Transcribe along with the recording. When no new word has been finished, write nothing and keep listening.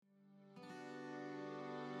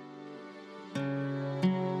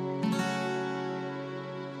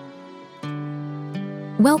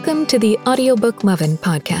Welcome to the Audiobook Lovin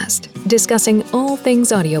podcast, discussing all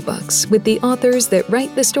things audiobooks with the authors that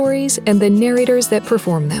write the stories and the narrators that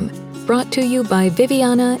perform them. Brought to you by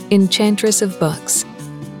Viviana, Enchantress of Books.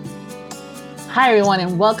 Hi, everyone,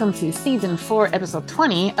 and welcome to Season 4, Episode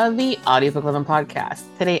 20 of the Audiobook Lovin podcast.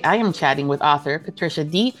 Today, I am chatting with author Patricia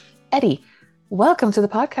D. Eddy. Welcome to the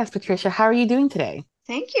podcast, Patricia. How are you doing today?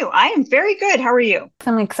 Thank you. I am very good. How are you?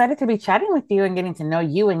 I'm excited to be chatting with you and getting to know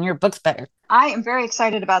you and your books better. I am very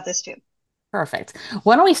excited about this too. Perfect.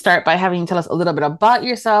 Why don't we start by having you tell us a little bit about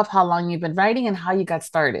yourself, how long you've been writing, and how you got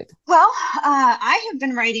started? Well, I have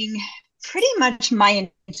been writing pretty much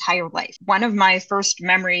my entire life. One of my first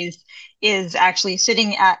memories is actually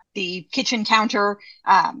sitting at the kitchen counter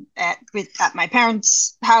at my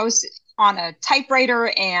parents' house on a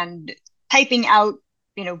typewriter and typing out,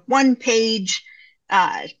 one page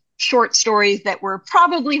short stories that were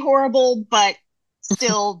probably horrible, but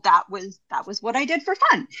still that was what I did for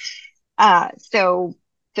fun. So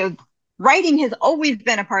writing has always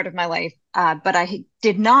been a part of my life, but I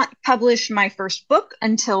did not publish my first book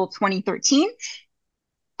until 2013,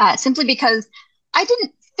 simply because I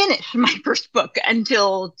didn't finish my first book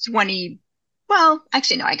until I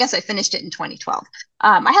guess I finished it in 2012.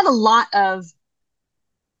 I had a lot of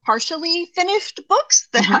partially finished books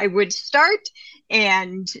that I would start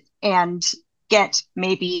and get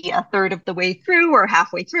maybe a third of the way through or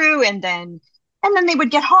halfway through, and then they would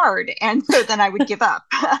get hard, and so then I would give up.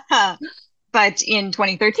 But in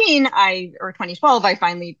 2013 or 2012, I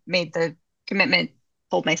finally made the commitment,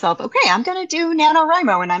 told myself, okay, I'm going to do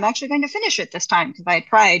NaNoWriMo, and I'm actually going to finish it this time, because I had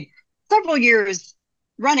tried several years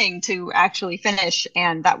running to actually finish,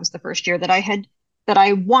 and that was the first year that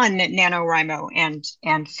I won NaNoWriMo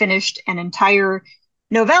and finished an entire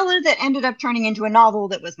novella that ended up turning into a novel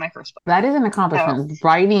that was my first book. That is an accomplishment.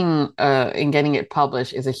 Writing and getting it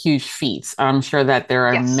published is a huge feat. I'm sure that there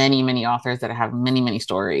are many, many authors that have many, many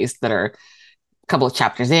stories that are a couple of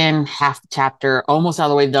chapters in, half the chapter, almost all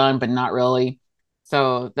the way done, but not really.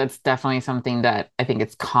 So that's definitely something that I think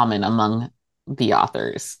it's common among the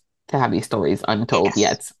authors to have these stories untold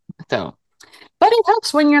yet. So, but it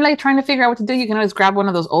helps when you're like trying to figure out what to do. You can always grab one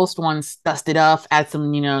of those old ones, dust it off, add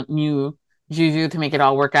some, new juju to make it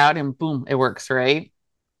all work out, and boom, it works, right?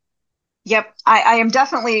 Yep. I am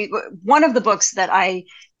definitely one of the books that I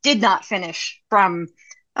did not finish from,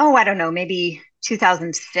 I don't know, maybe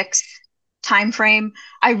 2006 timeframe.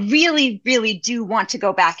 I really, really do want to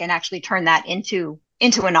go back and actually turn that into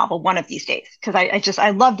a novel one of these days, because I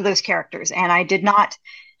loved those characters, and I did not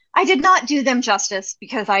do them justice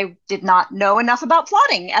because I did not know enough about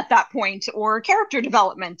plotting at that point or character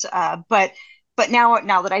development. But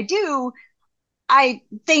now that I do,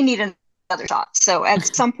 they need another shot. So at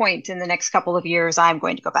some point in the next couple of years, I'm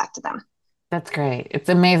going to go back to them. That's great. It's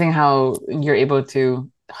amazing how you're able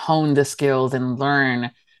to hone the skills and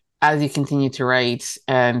learn as you continue to write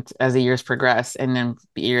and as the years progress, and then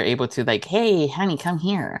you're able to like, hey, honey, come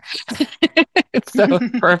here. It's so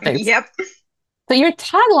perfect. Yep. So your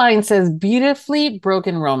tagline says beautifully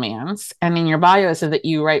broken romance. And in your bio, it says that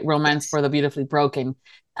you write romance for the beautifully broken.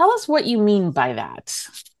 Tell us what you mean by that.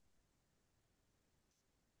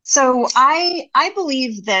 So I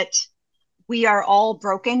believe that we are all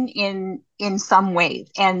broken in some ways,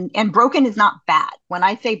 and broken is not bad. When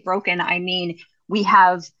I say broken, I mean we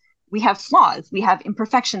have flaws, we have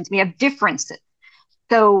imperfections, we have differences.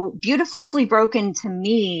 So beautifully broken to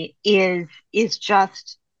me is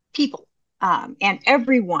just people, and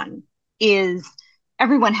everyone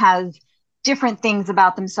has different things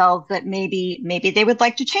about themselves that maybe they would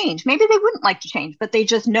like to change. Maybe they wouldn't like to change, but they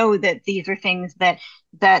just know that these are things that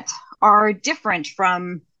are different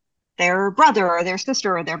from their brother or their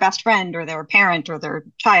sister or their best friend or their parent or their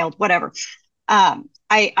child, whatever.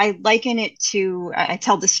 I liken it to, I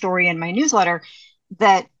tell this story in my newsletter,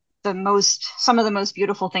 that some of the most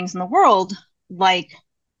beautiful things in the world, like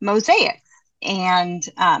mosaics and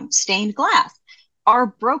stained glass, are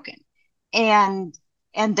broken, and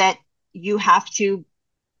that you have to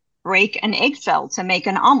break an eggshell to make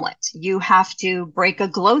an omelet. You have to break a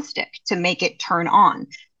glow stick to make it turn on.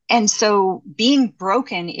 And so being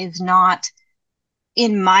broken is not,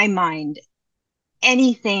 in my mind,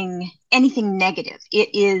 anything negative.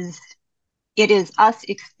 It is us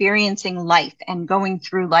experiencing life and going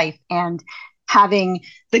through life and having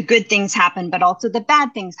the good things happen, but also the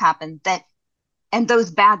bad things happen, and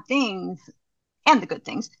those bad things and the good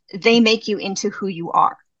things, they make you into who you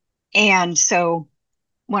are. And so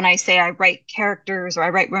when I say I write characters or I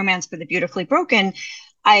write romance for the beautifully broken,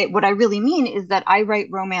 what I really mean is that I write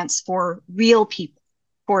romance for real people,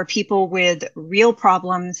 for people with real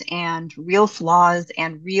problems and real flaws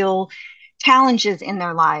and real challenges in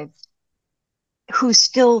their lives who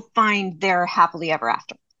still find their happily ever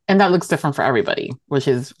after. And that looks different for everybody, which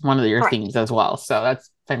is one of your themes as well. So that's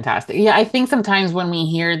fantastic. Yeah, I think sometimes when we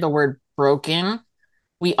hear the word broken,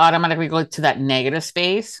 we automatically go to that negative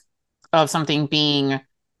space of something being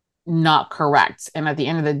not correct. And at the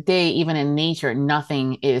end of the day, even in nature,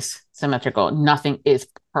 nothing is symmetrical. Nothing is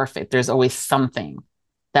perfect. There's always something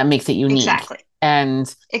that makes it unique. Exactly. And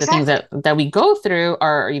the things that we go through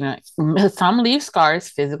are, some leave scars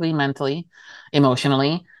physically, mentally,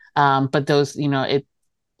 emotionally. But those, it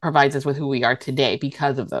provides us with who we are today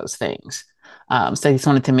because of those things. So I just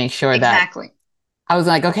wanted to make sure that I was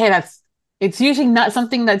like, okay, it's usually not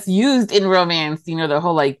something that's used in romance, the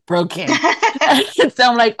whole like broken. So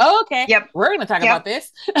I'm like, oh, okay, we're going to talk about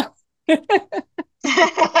this.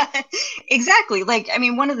 Exactly. Like, I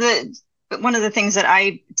mean, one of the things that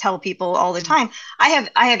I tell people all the time, I have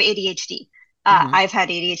ADHD. I've had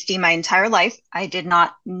ADHD my entire life. I did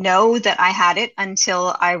not know that I had it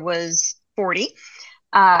until I was 40.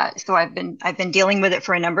 So I've been dealing with it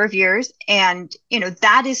for a number of years. And,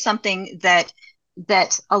 that is something that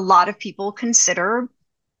a lot of people consider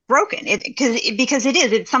broken because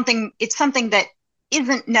it's something that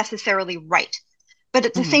isn't necessarily right. But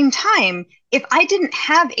at the same time, if I didn't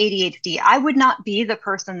have ADHD, I would not be the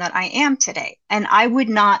person that I am today. And I would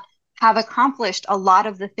not have accomplished a lot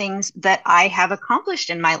of the things that I have accomplished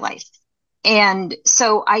in my life. And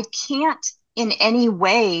so I can't in any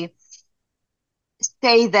way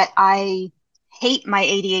say that I hate my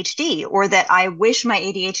ADHD or that I wish my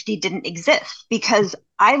ADHD didn't exist, because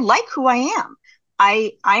I like who I am.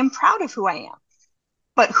 I'm proud of who I am.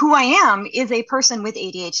 But who I am is a person with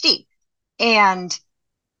ADHD. And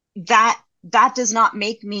that does not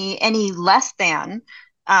make me any less than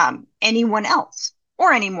anyone else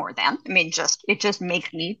or any more than. I mean, it just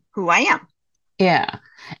makes me who I am. Yeah.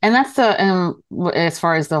 And that's as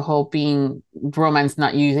far as the whole being romance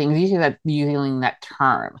not using, using that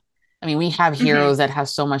term. I mean, we have heroes that have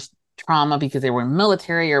so much trauma because they were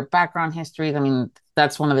military or background histories. I mean,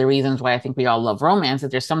 that's one of the reasons why I think we all love romance, that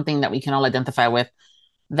there's something that we can all identify with,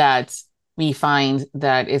 that we find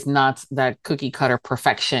that is not that cookie cutter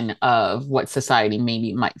perfection of what society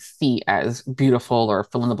maybe might see as beautiful or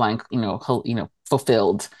fill in the blank,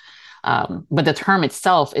 fulfilled. But the term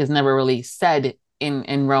itself is never really said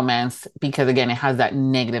in romance because, again, it has that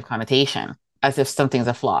negative connotation as if something's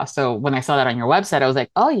a flaw. So when I saw that on your website, I was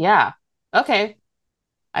like, oh yeah, okay.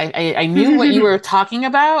 I knew what you were talking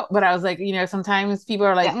about, but I was like, sometimes people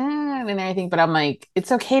are like, and everything, but I'm like,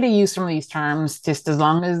 it's okay to use some of these terms just as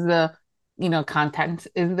long as the, content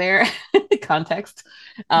is there, context.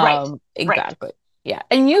 Exactly. Right. Yeah.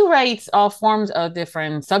 And you write all forms of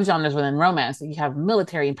different subgenres within romance. You have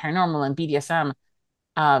military and paranormal and BDSM.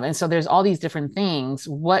 And so there's all these different things.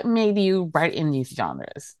 What made you write in these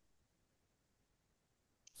genres?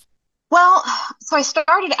 Well, so I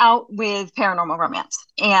started out with paranormal romance,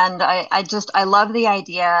 and I love the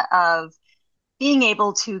idea of being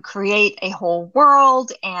able to create a whole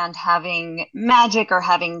world and having magic or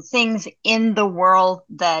having things in the world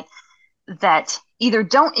that either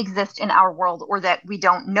don't exist in our world or that we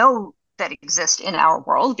don't know that exist in our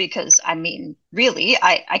world. Because I mean, really,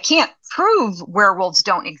 I can't prove werewolves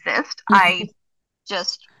don't exist. I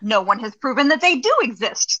just, no one has proven that they do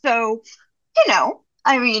exist. So,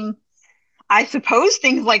 I mean, I suppose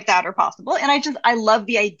things like that are possible. And I love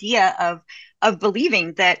the idea of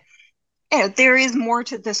believing that, there is more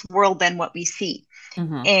to this world than what we see.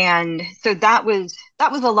 And so that was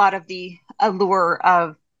a lot of the allure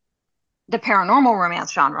of the paranormal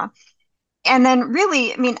romance genre. And then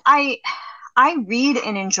really, I mean, I read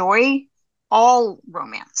and enjoy all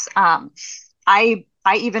romance. I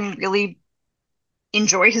even really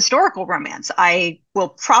enjoy historical romance. I will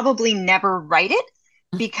probably never write it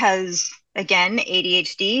because, again,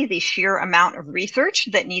 ADHD, the sheer amount of research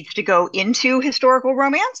that needs to go into historical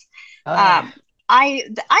romance. I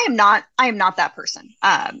am not that person.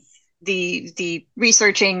 The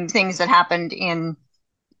researching things that happened in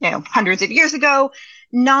hundreds of years ago,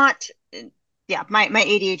 not my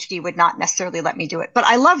ADHD would not necessarily let me do it, but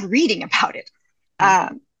I love reading about it.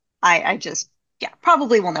 I just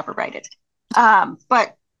probably will never write it.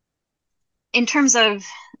 But in terms of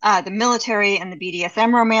the military and the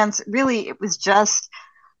BDSM romance, really it was just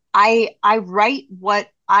I write what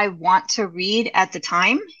I want to read at the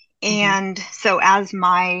time. And so as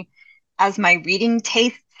my reading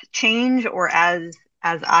tastes change, or as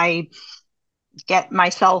I get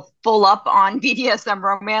myself full up on BDSM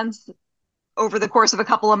romance over the course of a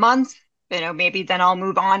couple of months, maybe then I'll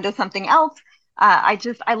move on to something else. I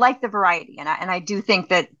like the variety, and I do think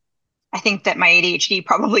that I think that my ADHD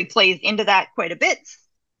probably plays into that quite a bit,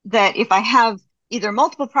 that if I have either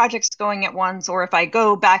multiple projects going at once or if I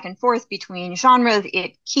go back and forth between genres,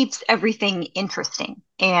 it keeps everything interesting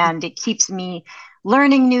and it keeps me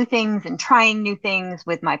learning new things and trying new things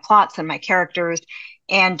with my plots and my characters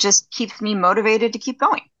and just keeps me motivated to keep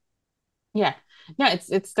going. Yeah. Yeah,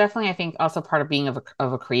 it's definitely, I think, also part of being of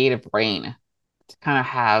a creative brain to kind of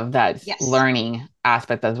have that Yes. learning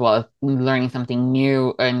aspect as well as learning something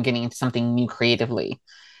new and getting into something new creatively.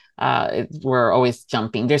 We're always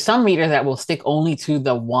jumping. There's some readers that will stick only to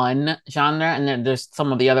the one genre, and then there's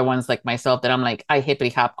some of the other ones like myself that I'm like, I hippity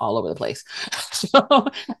hop all over the place. So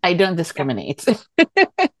I don't discriminate.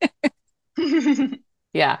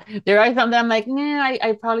 Yeah, there are some that I'm like, nah,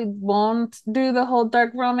 I probably won't do the whole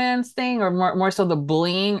dark romance thing, or more so the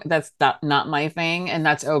bullying. That's not my thing, and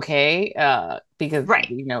that's okay. Because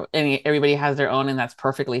Right. everybody has their own, and that's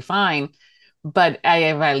perfectly fine. But I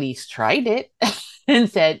have at least tried it and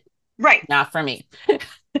said, Right. not for me. So,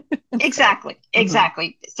 Exactly.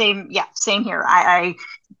 Exactly. Same. Yeah. Same here.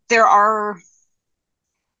 There are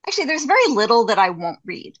actually, there's very little that I won't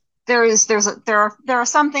read. There are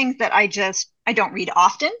some things that I don't read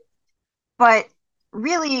often, but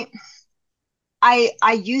really,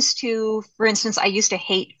 I used to, for instance, I used to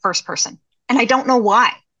hate first person, and I don't know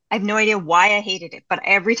why. I have no idea why I hated it, but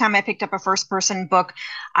every time I picked up a first person book,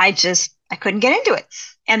 I couldn't get into it.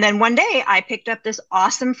 And then one day I picked up this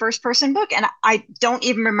awesome first person book, and I don't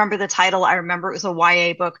even remember the title. I remember it was a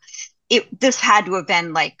YA book. This had to have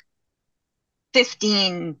been like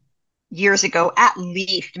 15 years ago, at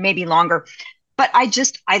least, maybe longer. But I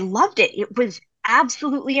loved it. It was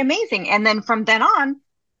absolutely amazing. And then from then on,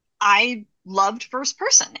 I loved first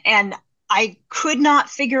person. And I could not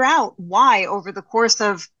figure out why over the course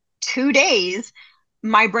of 2 days,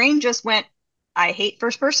 my brain just went, I hate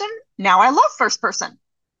first person. Now I love first person.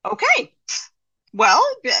 Okay. Well,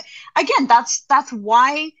 again, that's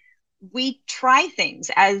why we try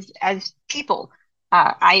things as people.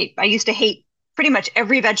 I used to hate pretty much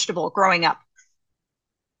every vegetable growing up,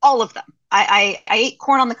 all of them. I ate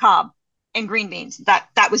corn on the cob and green beans.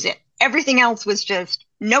 That was it. Everything else was just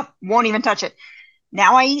nope, won't even touch it.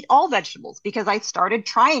 Now I eat all vegetables because I started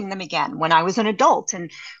trying them again when I was an adult and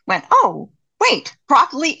went, oh, wait,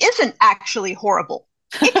 broccoli isn't actually horrible.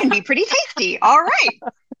 It can be pretty tasty. All right,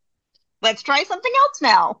 let's try something else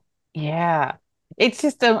now. yeah, it's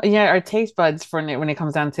just yeah, our taste buds for when it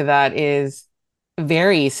comes down to that is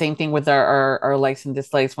vary. Same thing with our likes and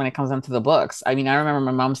dislikes when it comes down to the books. I mean, I remember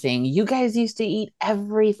my mom saying, "You guys used to eat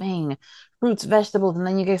everything, fruits, vegetables, and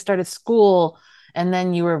then you guys started school, and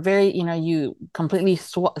then you were very, you completely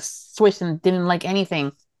switched and didn't like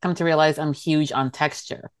anything." Come to realize, I'm huge on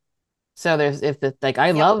texture. So there's if the like I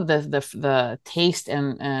Yep. love the taste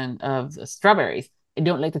and of the strawberries. I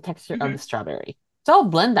don't like the texture of the Mm-hmm. strawberry. So I'll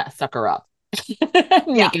blend that sucker up, Yeah.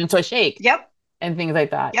 make it into a shake Yep. and things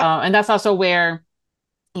like that. Yep. And that's also where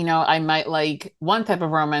I might like one type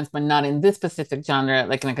of romance, but not in this specific genre,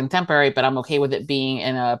 like in a contemporary, but I'm okay with it being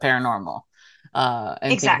in a paranormal, and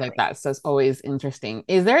things like Exactly. that. So it's always interesting.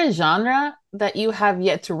 Is there a genre that you have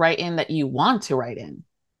yet to write in that you want to write in?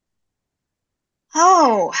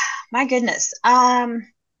 Oh, my goodness.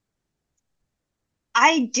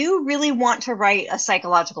 I do really want to write a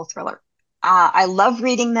psychological thriller. I love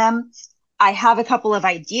reading them. I have a couple of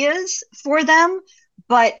ideas for them,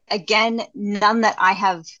 but again, none that I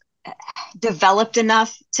have developed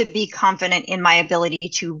enough to be confident in my ability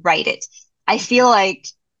to write it. I feel like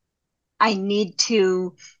I need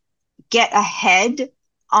to get ahead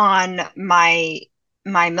on my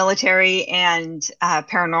military and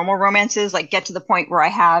paranormal romances, like get to the point where I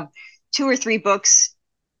have 2 or 3 books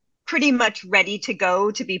pretty much ready to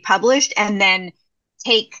go to be published, and then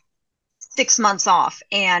take 6 months off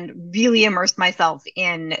and really immerse myself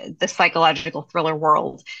in the psychological thriller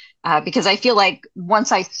world. Because I feel like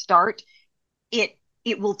once I start, it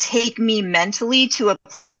it will take me mentally to a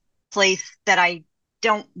place that I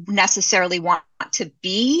don't necessarily want to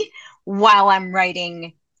be while I'm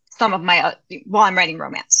writing while I'm writing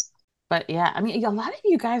romance. But yeah, I mean, a lot of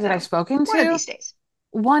you guys that I've So spoken one of to these days.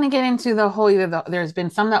 want to get into the whole there's been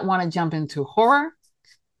some that want to jump into horror,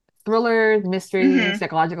 thrillers, mystery, Mm-hmm.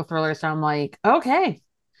 psychological thrillers. So I'm like, okay,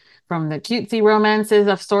 from the cutesy romances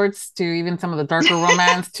of sorts to even some of the darker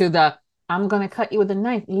romance to the I'm gonna cut you with a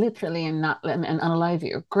knife, literally, and not and unalive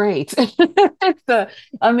you. Great. It's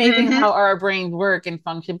amazing Mm-hmm. how our brains work and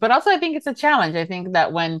function. But also I think it's a challenge. I think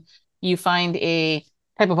that when you find a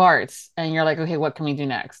type of arts and you're like, okay, what can we do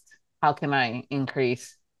next? How can I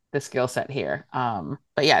increase the skill set here?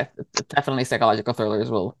 But yeah, definitely psychological thrillers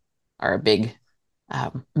will are a big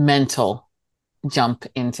mental jump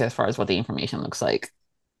into as far as what the information looks like.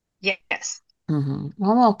 Yes.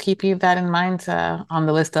 Well, I'll keep you that in mind on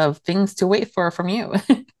the list of things to wait for from you.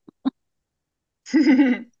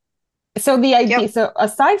 So the idea, Yep. so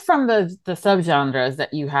aside from the subgenres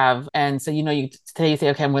that you have, and so you today you say,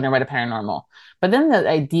 okay, I'm going to write a paranormal, but then the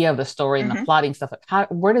idea of the story and the plotting stuff,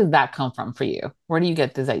 where does that come from for you? Where do you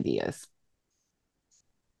get these ideas?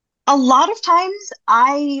 A lot of times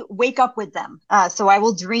I wake up with them. So I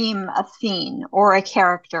will dream a scene or a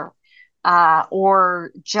character,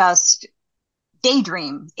 or just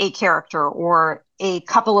daydream a character or a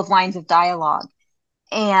couple of lines of dialogue.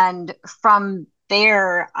 And from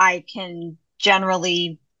there, I can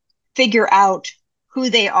generally figure out who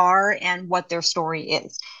they are and what their story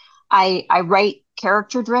is. I write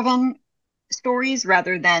character driven stories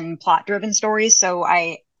rather than plot driven stories. So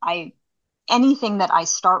I anything that I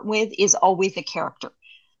start with is always a character.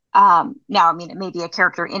 Now, I mean, it may be a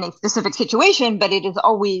character in a specific situation, but it is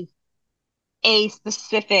always a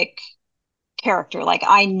specific character. Like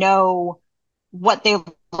I know what they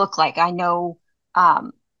look like. I know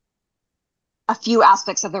a few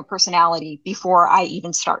aspects of their personality before I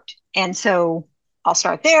even start. And so I'll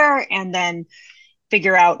start there and then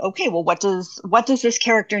figure out, okay, well, what does this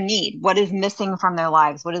character need? What is missing from their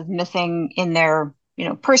lives? What is missing in their,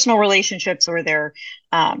 personal relationships or their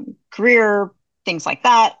career, things like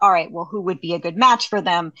that. All right, well, who would be a good match for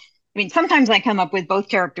them? I mean, sometimes I come up with both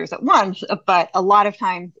characters at once, but a lot of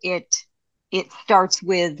times it starts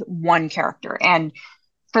with one character. And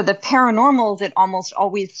for the paranormals, it almost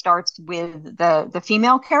always starts with the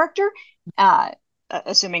female character,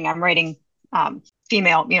 assuming I'm writing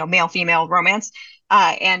female, male female romance.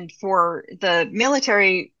 And for the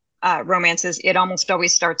military romances, it almost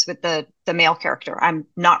always starts with the male character. I'm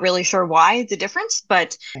not really sure why the difference,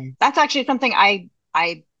 but that's actually something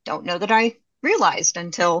I don't know that I realized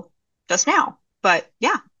until just now. But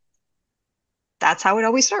yeah, that's how it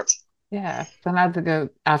always starts. Yeah. Then I have to go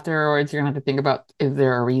afterwards. You're gonna have to think about, is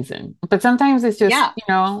there a reason? But sometimes it's just,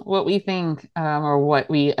 Yeah. What we think, or what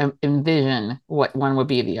we envision what one would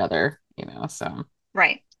be the other, so.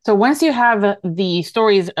 Right. So once you have the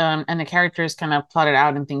stories, and the characters kind of plotted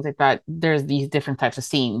out and things like that, there's these different types of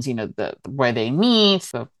scenes, the where they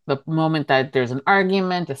meet, the moment that there's an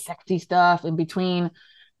argument, the sexy stuff in between.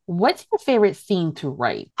 What's your favorite scene to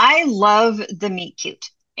write? I love the meet cute.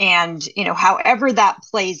 And, however that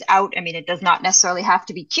plays out, I mean, it does not necessarily have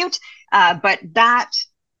to be cute, but that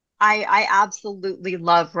I absolutely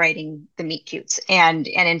love writing the meet cutes. And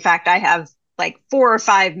in fact, I have like 4 or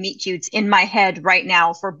 5 meet cutes in my head right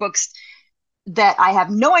now for books that I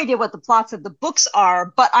have no idea what the plots of the books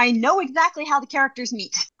are, but I know exactly how the characters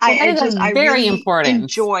meet. So I very really important.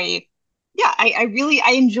 Enjoy. Yeah,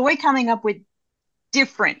 I enjoy coming up with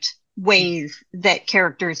different ways that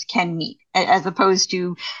characters can meet as opposed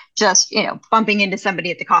to just, bumping into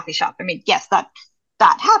somebody at the coffee shop. I mean, yes, that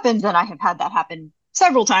happens. And I have had that happen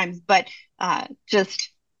several times, but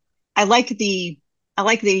just, I like the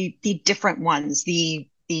different ones, the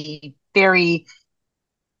very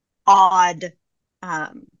odd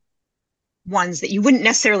ones that you wouldn't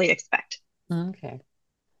necessarily expect. Okay.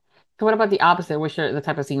 So what about the opposite? Which are the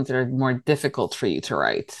type of scenes that are more difficult for you to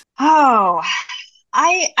write? Oh,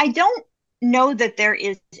 I don't know that there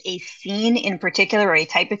is a scene in particular or a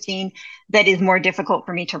type of scene that is more difficult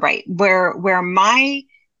for me to write. Where my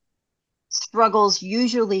struggles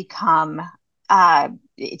usually come,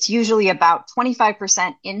 it's usually about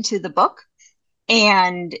 25% into the book.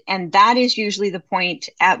 And that is usually the point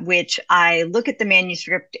at which I look at the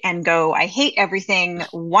manuscript and go, I hate everything.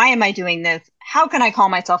 Why am I doing this? How can I call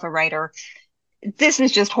myself a writer? This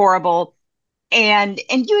is just horrible. And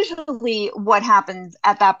usually what happens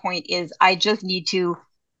at that point is I just need to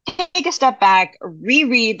take a step back,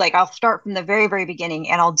 reread, like I'll start from the very, very beginning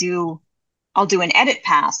and I'll do an edit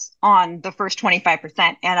pass on the first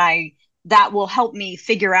 25%. And that will help me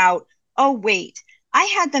figure out, oh, wait, I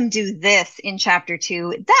had them do this in chapter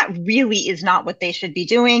 2. That really is not what they should be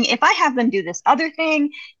doing. If I have them do this other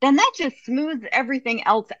thing, then that just smooths everything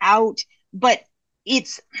else out. But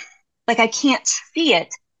it's like, I can't see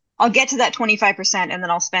it. I'll get to that 25% and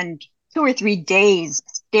then I'll spend 2 or 3 days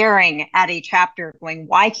staring at a chapter going,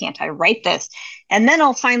 why can't I write this? And then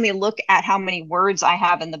I'll finally look at how many words I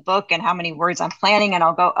have in the book and how many words I'm planning. And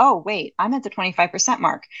I'll go, oh, wait, I'm at the 25%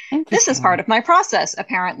 mark. This is part of my process,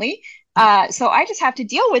 apparently. So I just have to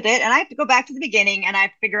deal with it. And I have to go back to the beginning and I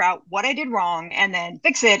have to figure out what I did wrong and then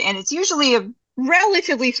fix it. And it's usually a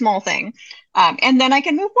relatively small thing. And then I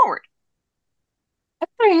can move forward.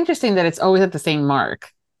 That's very interesting that it's always at the same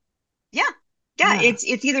mark. Yeah. Yeah,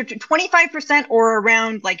 it's either 25% or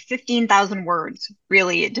around like 15,000 words,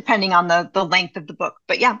 really, depending on the length of the book.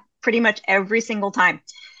 But yeah, pretty much every single time.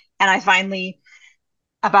 And I finally,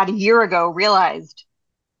 about a year ago, realized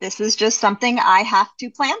this is just something I have to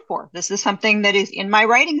plan for. This is something that is in my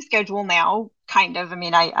writing schedule now, kind of. I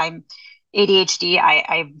mean, I'm ADHD.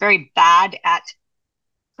 I'm very bad at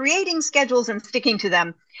creating schedules and sticking to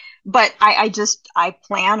them. But I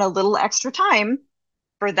plan a little extra time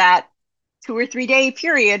for that 2 or 3 day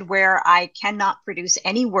period where I cannot produce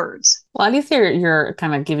any words. Well, at least you're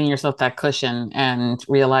kind of giving yourself that cushion and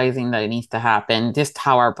realizing that it needs to happen, just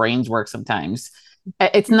how our brains work sometimes.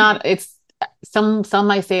 It's not, it's some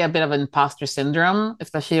might say a bit of an imposter syndrome,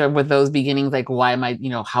 especially with those beginnings, like why am I,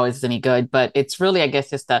 how is this any good? But it's really, I guess,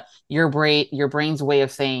 just your brain's way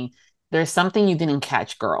of saying there's something you didn't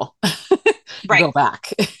catch, girl. Right. Go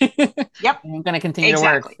back. Yep. I'm going to continue to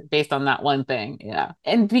work based on that one thing. Yeah.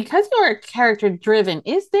 And because you're character driven,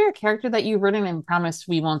 is there a character that you've written, and promise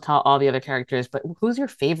we won't tell all the other characters, but who's your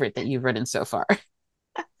favorite that you've written so far?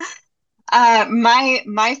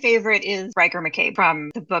 My favorite is Riker McCabe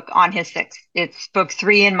from the book On His Sixth. It's book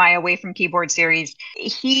 3 in my Away from Keyboard series.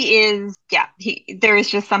 He is, there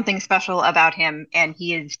is just something special about him, and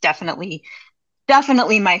he is definitely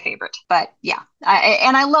my favorite. But yeah,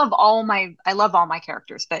 I love all my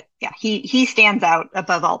characters, but yeah, he stands out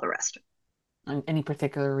above all the rest. Any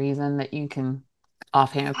particular reason that you can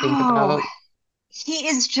offhand think about?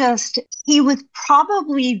 He was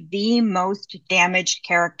probably the most damaged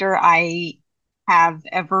character I have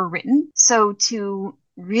ever written. So to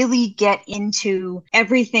really get into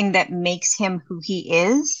everything that makes him who he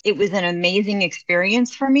is, it was an amazing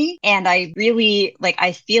experience for me. And I really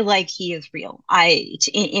I feel like he is real.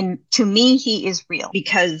 To me, he is real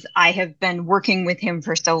because I have been working with him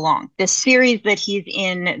for so long. The series that he's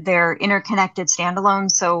in, they're interconnected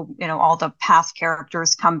standalones. So, all the past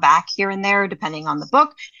characters come back here and there depending on the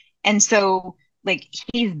book. And so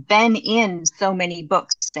he's been in so many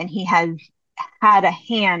books, and he has had a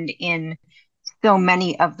hand in so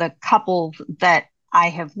many of the couples that I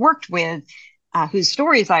have worked with, whose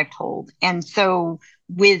stories I've told. And so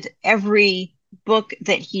with every book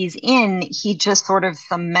that he's in, he just sort of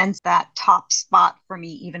cements that top spot for me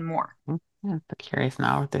even more. Yeah, I'm curious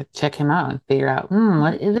now to check him out and figure out,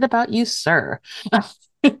 what is it about you, sir?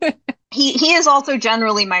 He is also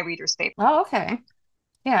generally my reader's favorite. Oh, okay.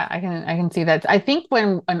 Yeah, I can see that. I think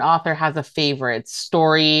when an author has a favorite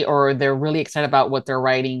story or they're really excited about what they're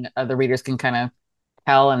writing, the readers can kind of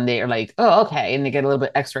tell, and they are like, oh, okay. And they get a little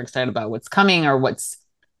bit extra excited about what's coming or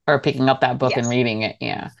picking up that book and reading it.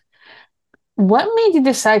 Yeah. What made you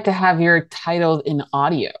decide to have your titles in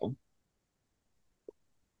audio?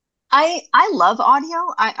 I love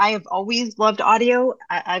audio. I have always loved audio.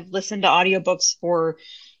 I've listened to audiobooks for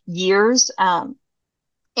years. And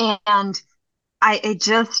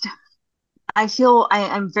I feel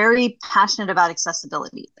I'm very passionate about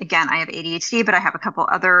accessibility. Again, I have ADHD, but I have a couple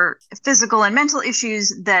other physical and mental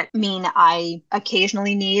issues that mean I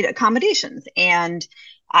occasionally need accommodations. And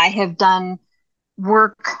I have done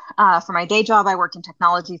work for my day job. I work in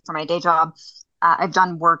technology for my day job. I've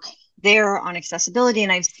done work there on accessibility,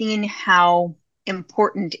 and I've seen how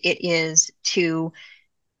important it is to,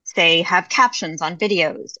 say, have captions on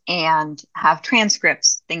videos and have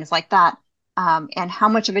transcripts, things like that. And how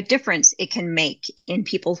much of a difference it can make in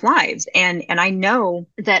people's lives. And I know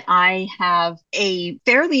that I have a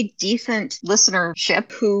fairly decent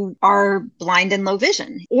listenership who are blind and low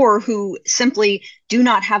vision, or who simply do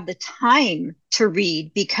not have the time to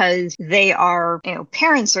read because they are,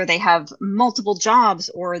 parents, or they have multiple jobs,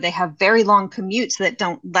 or they have very long commutes that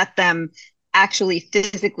don't let them actually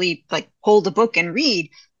physically hold a book and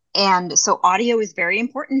read. And so audio is very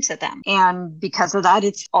important to them. And because of that,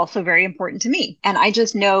 it's also very important to me. And I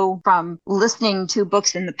just know from listening to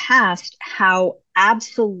books in the past how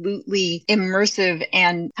absolutely immersive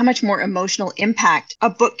and how much more emotional impact a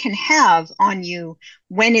book can have on you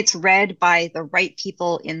when it's read by the right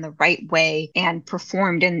people in the right way and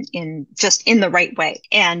performed in the right way.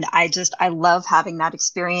 And I love having that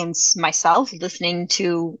experience myself, listening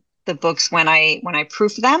to the books when I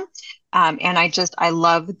proof them. And I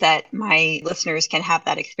love that my listeners can have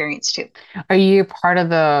that experience too. Are you part of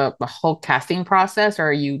the whole casting process,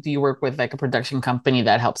 or do you work with a production company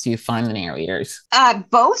that helps you find the narrators?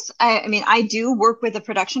 Both. I mean, I do work with a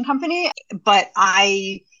production company, but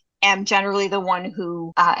I am generally the one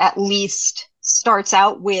who at least starts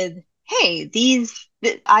out with, hey, these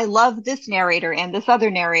I love this narrator and this other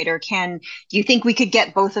narrator. Do you think we could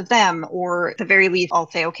get both of them? Or at the very least, I'll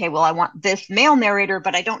say, okay, well, I want this male narrator,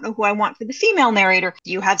 but I don't know who I want for the female narrator.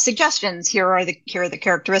 Do you have suggestions? Here are the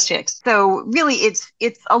characteristics. So really, it's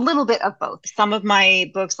a little bit of both. Some of my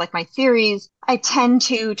books, like my series, I tend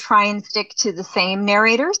to try and stick to the same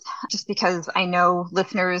narrators just because I know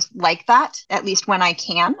listeners like that, at least when I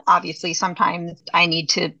can. Obviously, sometimes I need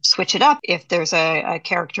to switch it up if there's a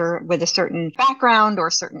character with a certain background or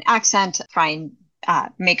a certain accent, try and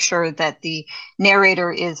make sure that the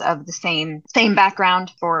narrator is of the same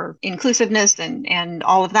background for inclusiveness and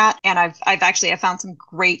all of that. And I've found some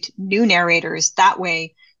great new narrators that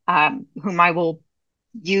way, whom I will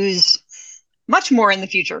use much more in the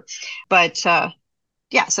future. But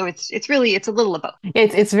yeah, so it's a little of both.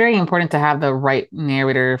 It's very important to have the right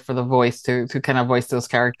narrator for the voice to kind of voice those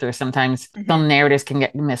characters. Sometimes some narrators can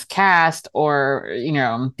get miscast, or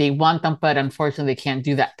they want them, but unfortunately they can't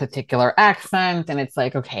do that particular accent. And it's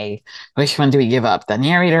like, okay, which one do we give up, the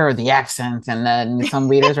narrator or the accent? And then some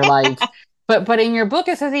readers are like, but in your book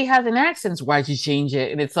it says he has an accent. Why'd you change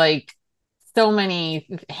it? And it's like so many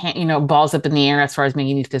balls up in the air as far as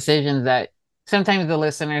making these decisions that sometimes the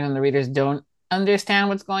listeners and the readers don't understand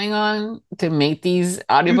what's going on to make these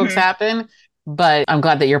audiobooks happen. But I'm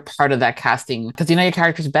glad that you're part of that casting because you know your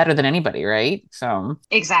characters better than anybody, right? So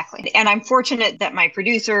exactly. And I'm fortunate that my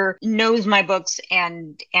producer knows my books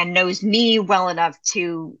and knows me well enough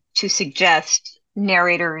to suggest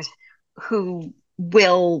narrators who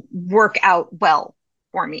will work out well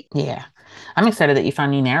for me. Yeah. I'm excited that you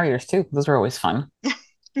found new narrators too. Those are always fun.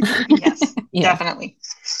 Yes, definitely.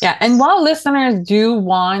 Yeah, and while listeners do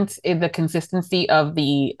want the consistency of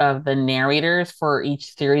the narrators for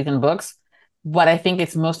each series and books, what I think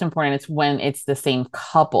is most important is when it's the same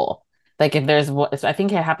couple. Like if I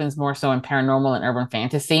think it happens more so in paranormal and urban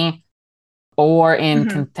fantasy, or in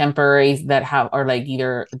contemporaries that are like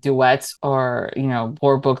either duets or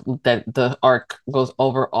war book that the arc goes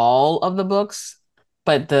over all of the books,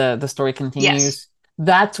 but the story continues. Yes.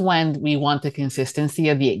 That's when we want the consistency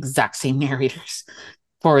of the exact same narrators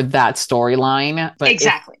for that storyline. But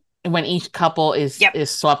exactly. When each couple is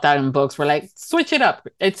swapped out in books, we're like, switch it up.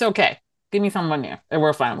 It's okay. Give me someone new. And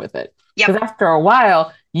we're fine with it. Because after a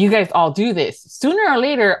while, you guys all do this. Sooner or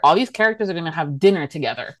later, all these characters are going to have dinner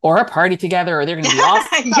together or a party together, or they're going to be all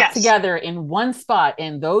stuck together in one spot.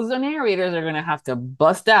 And those narrators are going to have to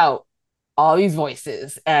bust out all these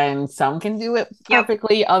voices, and some can do it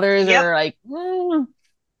perfectly. Others are like, you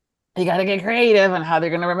got to get creative on how they're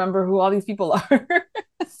going to remember who all these people are.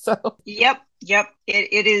 So it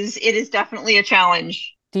is definitely a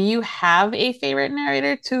challenge. Do you have a favorite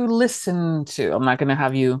narrator to listen to? I'm not going to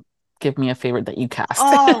have you give me a favorite that you cast.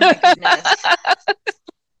 Oh my goodness.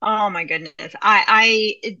 Oh my goodness.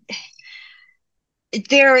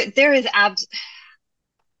 There is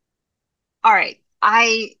all right.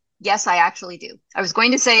 Yes, I actually do. I was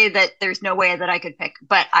going to say that there's no way that I could pick,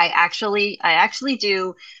 but I actually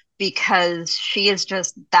do, because she is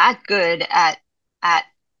just that good at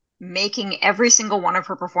making every single one of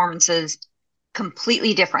her performances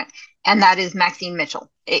completely different. And that is Maxine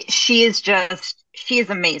Mitchell. She is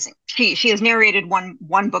amazing. She has narrated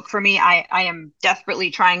one book for me. I am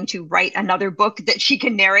desperately trying to write another book that she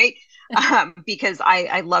can narrate, because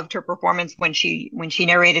I loved her performance when she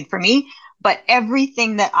narrated for me. But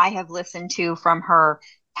everything that I have listened to from her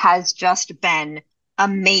has just been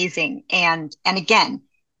amazing. And again,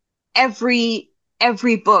 every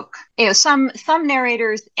book, some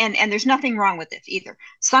narrators, and there's nothing wrong with this either.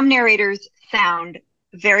 Some narrators sound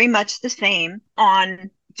very much the same on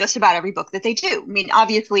just about every book that they do. I mean,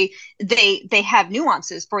 obviously they have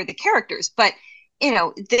nuances for the characters, but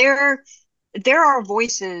there are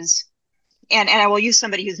voices. And I will use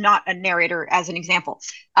somebody who's not a narrator as an example.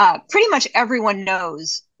 Pretty much everyone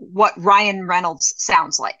knows what Ryan Reynolds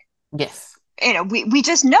sounds like. Yes. We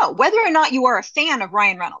just know, whether or not you are a fan of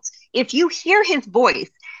Ryan Reynolds, if you hear his voice,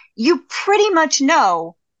 you pretty much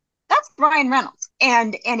know that's Ryan Reynolds.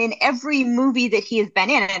 And in every movie that he has been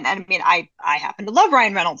in, and I mean, I happen to love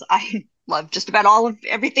Ryan Reynolds. I love just about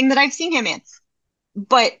everything that I've seen him in.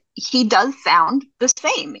 But he does sound the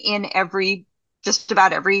same in just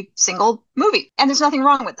about every single movie. And there's nothing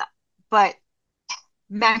wrong with that. But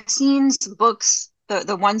Maxine's books,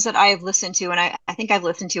 the ones that I have listened to, and I think I've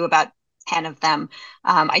listened to about 10 of them.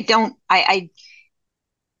 I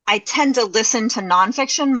tend to listen to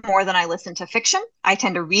nonfiction more than I listen to fiction. I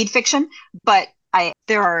tend to read fiction, but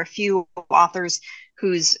there are a few authors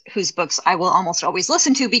whose books I will almost always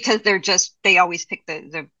listen to, because they always pick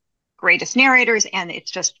the greatest narrators, and it's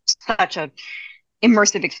just such a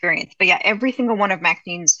immersive experience. But yeah, every single one of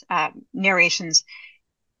Maxine's narrations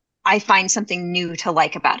I find something new to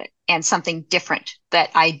like about it and something different that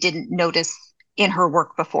I didn't notice in her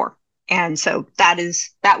work before. And so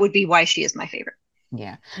that would be why she is my favorite.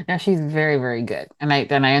 Yeah. Now she's very, very good. And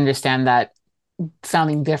I understand that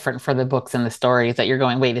sounding different for the books and the stories that you're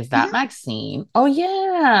going, wait, is that Mhm. Maxine? Oh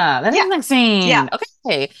yeah, that is Yeah. Yeah. Maxine.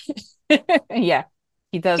 Okay. Yeah.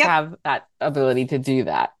 He does Yep. have that ability to do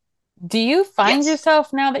that. Do you find Yes.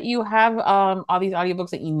 yourself now that you have all these audiobooks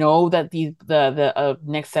that you know that the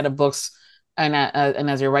next set of books and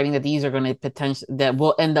as you're writing that these are going to potential that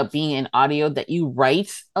will end up being in audio that you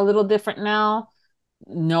write a little different now,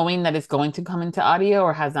 knowing that it's going to come into audio,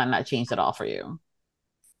 or has that not changed at all for you?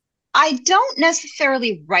 I don't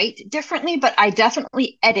necessarily write differently, but I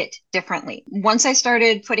definitely edit differently. Once I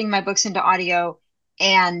started putting my books into audio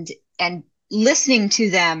and and listening to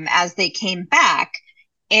them as they came back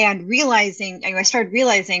and realizing, I started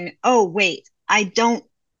realizing, oh wait, I don't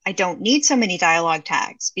need so many dialogue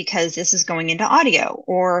tags because this is going into audio.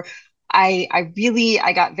 Or I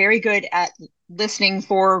got very good at listening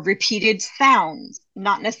for repeated sounds,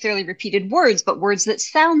 not necessarily repeated words, but words that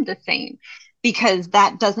sound the same, because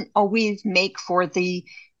that doesn't always make for the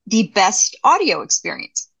best audio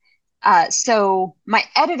experience. So my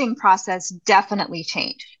editing process definitely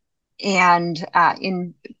changed. And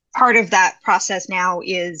in part of that process now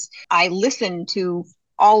is I listen to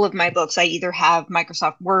all of my books. I either have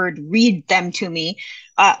Microsoft Word read them to me,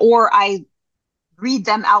 or I read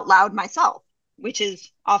them out loud myself, which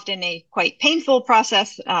is often a quite painful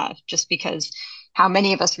process, just because how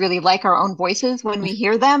many of us really like our own voices when we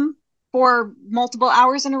hear them for multiple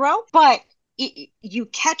hours in a row? But you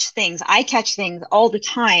catch things. I catch things all the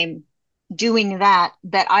time doing that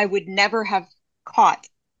I would never have caught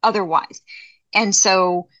otherwise. And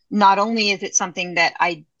so not only is it something that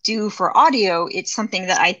I do for audio, it's something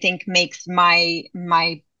that I think makes my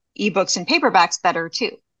ebooks and paperbacks better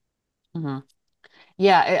too. Mm-hmm.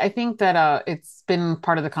 Yeah, I think that it's been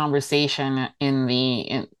part of the conversation in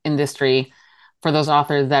the industry for those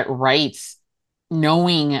authors that write,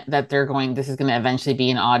 knowing that this is going to eventually be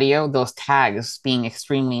in audio, those tags being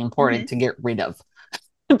extremely important Mm-hmm. to get rid of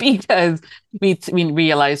because we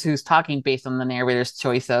realize who's talking based on the narrator's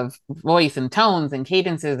choice of voice and tones and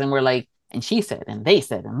cadences, and we're like, and she said, and they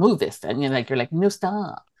said, and move this, and you're like, no,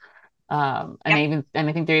 stop. Yep. And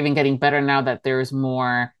I think they're even getting better now that there's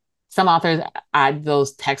more. Some authors add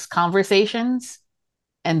those text conversations,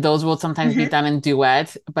 and those will sometimes be Mm-hmm. done in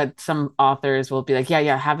duet. But some authors will be like,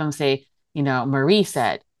 yeah, have them say, Marie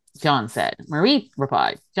said, John said, Marie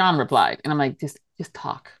replied, John replied, and I'm like, just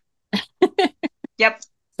talk. Yep.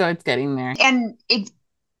 So it's getting there. And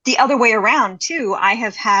the other way around too, I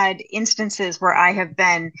have had instances where I have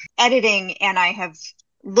been editing and I have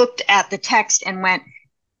looked at the text and went,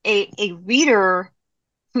 a reader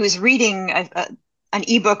who is reading an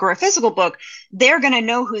ebook or a physical book, they're going to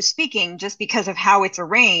know who's speaking just because of how it's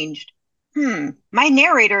arranged. My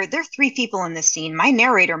narrator, there are three people in this scene. My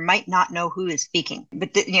narrator might not know who is speaking.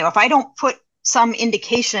 But, if I don't put some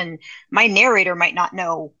indication, my narrator might not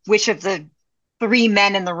know which of the three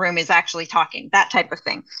men in the room is actually talking, that type of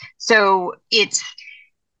thing. So it's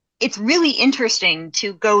really interesting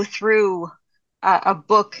to go through a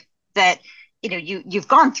book that you've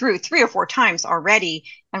gone through three or four times already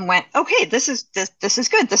and went, okay, this is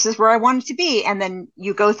good, this is where I want it to be, and then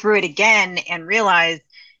you go through it again and realize,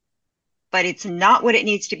 but it's not what it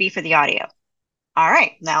needs to be for the audio. All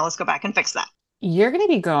right, now let's go back and fix that. You're going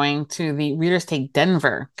to be going to the Readers Take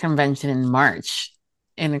Denver convention in March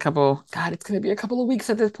in God, it's going to be a couple of weeks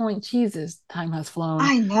at this point. Jesus, time has flown.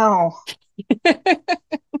 I know.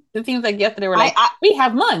 It seems like yesterday we're like, we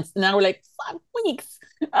have months. Now we're like, 5 weeks.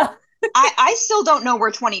 I still don't know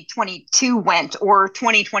where 2022 went, or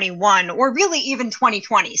 2021, or really even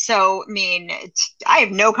 2020. So, I mean, I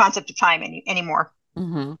have no concept of time anymore.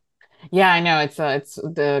 Mm-hmm. Yeah, I know. It's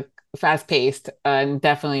the fast paced and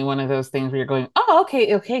definitely one of those things where you're going, oh,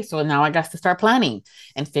 okay. So now I got to start planning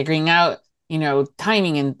and figuring out,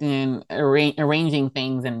 timing and arranging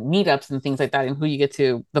things and meetups and things like that, and who you get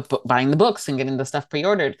to buying the books and getting the stuff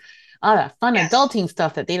pre-ordered. All that fun adulting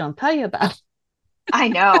stuff that they don't tell you about. I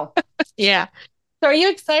know. Yeah. So are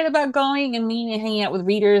you excited about going and meeting and hanging out with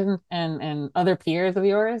readers and other peers of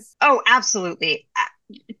yours? Oh, absolutely.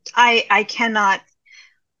 I cannot.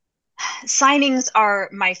 Signings are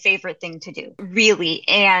my favorite thing to do, really.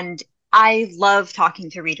 And I love talking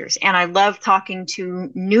to readers, and I love talking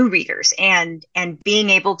to new readers and being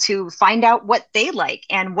able to find out what they like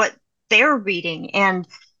and what they're reading, and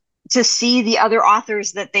to see the other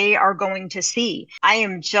authors that they are going to see. I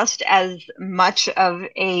am just as much of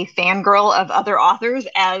a fangirl of other authors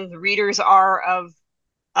as readers are of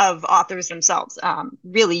of authors themselves.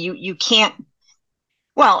 Really, you can't.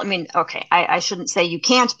 Well, I mean, okay, I shouldn't say you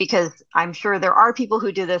can't, because I'm sure there are people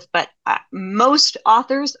who do this, but most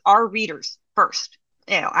authors are readers first.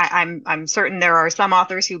 I'm certain there are some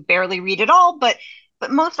authors who barely read at all, but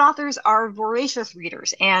most authors are voracious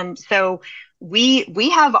readers, and so we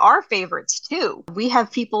have our favorites too. We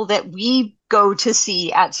have people that we go to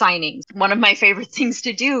see at signings. One of my favorite things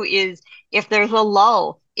to do is, if there's a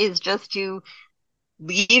lull, is just to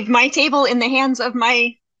leave my table in the hands of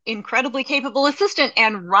my incredibly capable assistant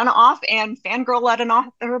and run off and fangirl at an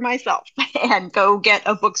author myself and go get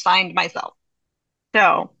a book signed myself.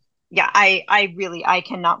 So yeah, I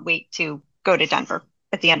cannot wait to go to Denver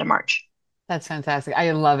at the end of March. That's fantastic.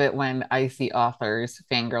 I love it when I see authors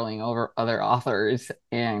fangirling over other authors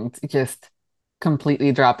and just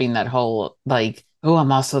completely dropping that whole like, oh,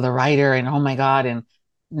 I'm also the writer and oh my God. And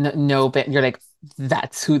no, but you're like,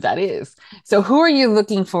 that's who that is. So who are you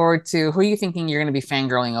looking forward to? Who are you thinking you're going to be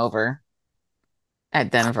fangirling over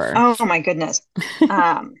at Denver? Oh my goodness.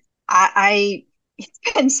 I it's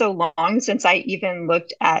been so long since I even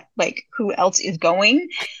looked at like who else is going.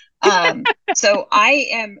 So I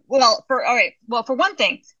am, for one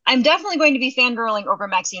thing, I'm definitely going to be fangirling over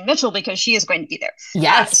Maxine Mitchell because she is going to be there.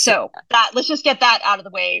 Yes. So let's just get that out of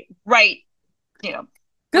the way, right?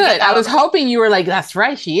 Good. I was hoping you were like, that's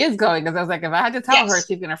right, she is going, because I was like, if I had to tell her,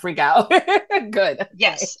 she's gonna freak out. Good.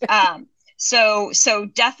 Yes. So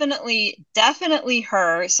definitely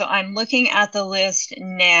her. So I'm looking at the list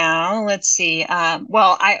now. Let's see.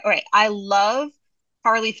 I love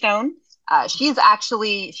Harley Stone. She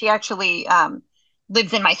actually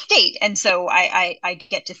lives in my state, and so I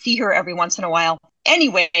get to see her every once in a while.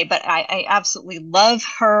 Anyway, but I absolutely love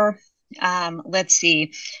her. Let's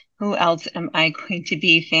see. Who else am I going to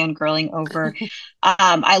be fangirling over?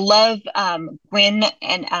 I love Gwen,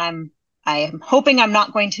 and I am hoping I'm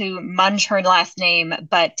not going to munge her last name,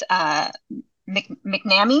 but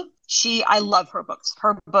McNamee. I love her books.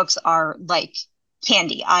 Her books are like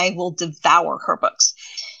candy. I will devour her books.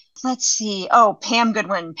 Let's see. Oh, Pam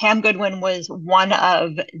Goodwin. Pam Goodwin was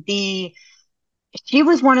she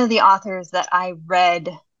was one of the authors that I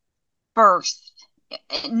read first,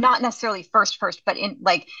 not necessarily first, but in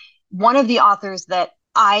like one of the authors that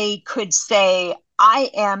I could say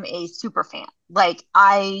I am a super fan. Like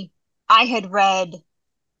I had read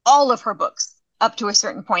all of her books up to a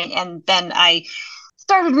certain point, and then I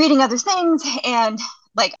started reading other things, and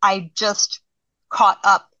like I just caught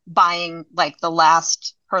up buying like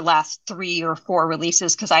her last 3 or 4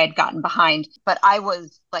 releases because I had gotten behind. But I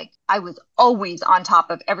was always on top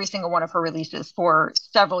of every single one of her releases for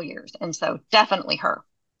several years, and so definitely her.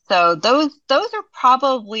 So those are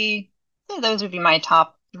probably, those would be my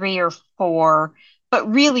top 3 or 4. But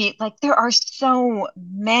really, like, there are so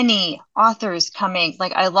many authors coming.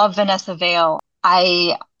 Like, I love Vanessa Vale.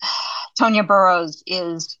 Tonya Burrows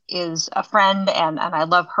is a friend, and I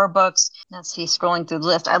love her books. Let's see, scrolling through the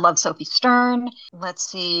list. I love Sophie Stern. Let's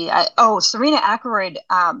see. Serena Ackroyd.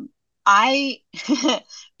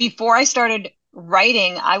 Before I started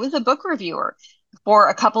writing, I was a book reviewer for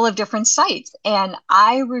a couple of different sites, and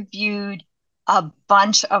I reviewed a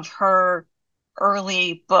bunch of her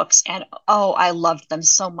early books, and I loved them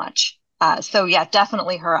so much. So yeah,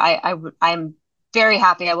 definitely her. I'm very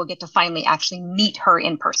happy I will get to finally actually meet her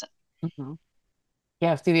in person. Mm-hmm.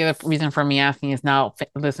 Yeah, see, the other reason for me asking is now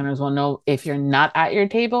listeners will know if you're not at your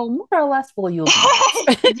table, more or less will you be.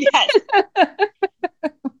 Yes.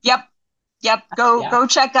 Yep. Go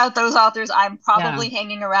check out those authors. I'm probably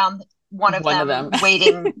hanging around one of them.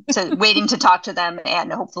 waiting to talk to them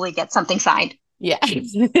and hopefully get something signed. Yeah,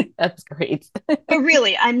 that's great. But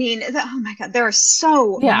really, I mean, oh my God, there are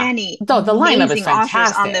so many the lineup is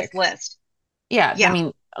fantastic on this list. Yeah, I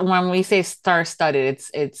mean, when we say star-studded,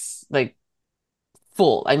 it's like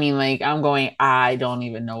full. I mean, like I don't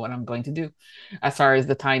even know what I'm going to do as far as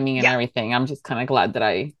the timing and everything. I'm just kind of glad that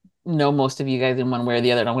I know most of you guys in one way or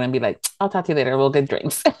the other. And I'm going to be like, I'll talk to you later. We'll get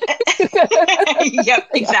drinks. Yep,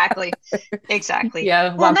 exactly.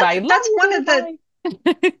 Yeah, well, that's one of the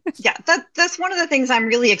that's one of the things I'm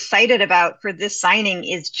really excited about for this signing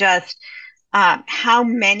is just how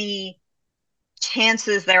many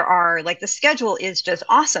chances there are. Like, the schedule is just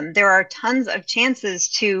awesome. There are tons of chances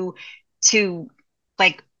to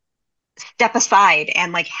like step aside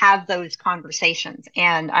and like have those conversations.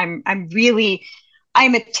 And I'm a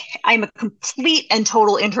complete and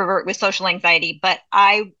total introvert with social anxiety, but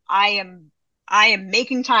I am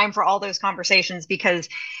making time for all those conversations, because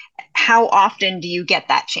how often do you get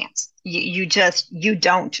that chance? You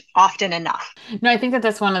don't often enough. No, I think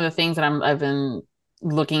that's one of the things that I've been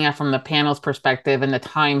looking at from the panel's perspective and the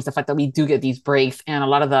times, the fact that we do get these breaks, and a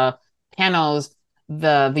lot of the panels,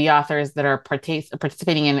 the authors that are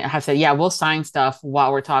participating in it have said, yeah, we'll sign stuff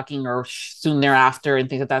while we're talking or soon thereafter and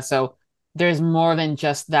things like that. So there's more than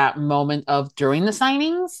just that moment of during the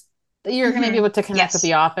signings that you're going to be able to connect with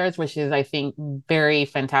the authors, which is, I think, very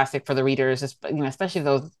fantastic for the readers, especially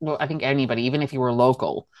those, well, I think anybody, even if you were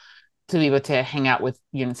local, to be able to hang out with,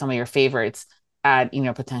 some of your favorites at,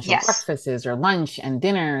 potential breakfasts or lunch and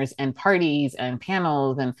dinners and parties and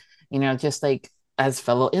panels. And, just like, as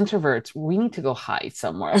fellow introverts, we need to go hide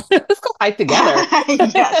somewhere. Let's go hide together.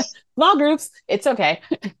 Yes. Small groups, it's okay.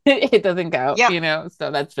 It doesn't count,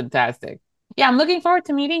 so that's fantastic. Yeah, I'm looking forward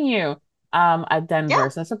to meeting you at Denver.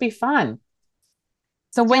 So this will be fun.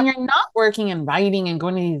 So when you're not working and writing and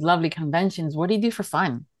going to these lovely conventions, what do you do for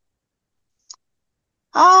fun?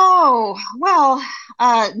 Oh, well,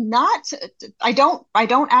 I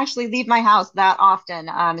don't actually leave my house that often,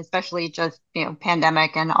 especially just,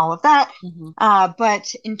 pandemic and all of that.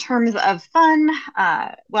 But in terms of fun,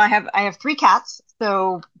 well, I have three cats,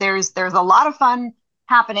 so there's a lot of fun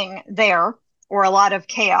happening there, or a lot of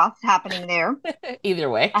chaos happening there. Either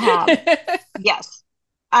way. Yes.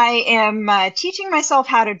 I am teaching myself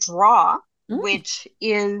how to draw, which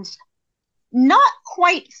is not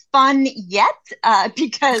quite fun yet,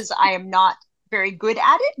 because I am not very good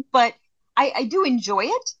at it, but I do enjoy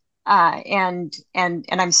it. And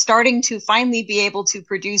I'm starting to finally be able to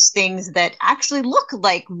produce things that actually look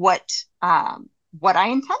like what I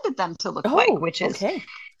intended them to look like, which is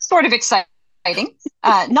sort of exciting.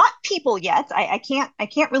 Not people yet. I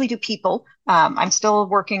can't really do people. I'm still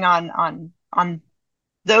working on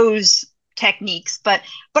those techniques, but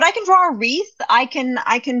I can draw a wreath. I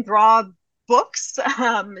can draw books. So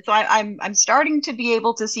I'm starting to be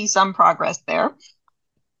able to see some progress there.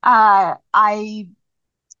 I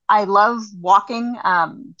love walking,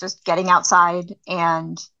 just getting outside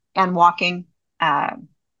and walking,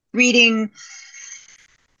 reading.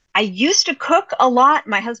 I used to cook a lot.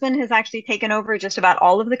 My husband has actually taken over just about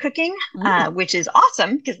all of the cooking, which is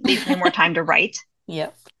awesome because it leaves me more time to write.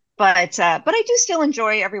 Yep. But I do still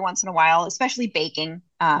enjoy every once in a while, especially baking.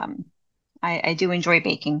 I do enjoy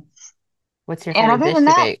baking. What's your favorite dish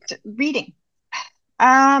to bake? Reading.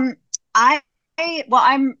 I'm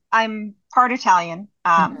part Italian,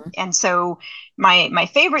 and so my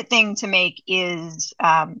favorite thing to make is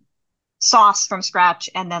sauce from scratch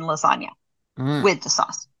and then lasagna with the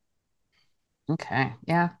sauce. Okay,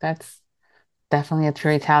 yeah, that's definitely a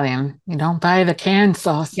true Italian. You don't buy the canned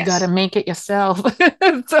sauce; you got to make it yourself.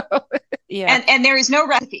 So, yeah, and there is no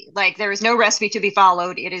recipe. Like there is no recipe to be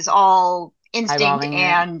followed. It is all instinct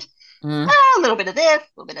and a little bit of this, a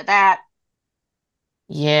little bit of that.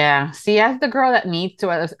 Yeah. See, as the girl that needs to,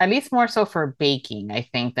 at least more so for baking, I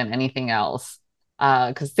think, than anything else.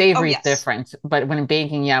 Because savory is different. But when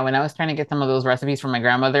baking, when I was trying to get some of those recipes from my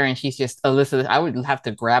grandmother and she's just, Alyssa, I would have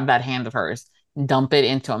to grab that hand of hers, dump it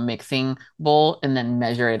into a mixing bowl, and then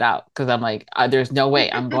measure it out. Because I'm like, there's no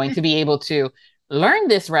way I'm going to be able to learn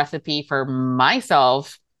this recipe for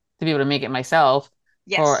myself to be able to make it myself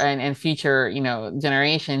for and future,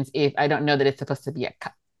 generations if I don't know that it's supposed to be a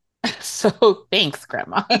cup. So thanks,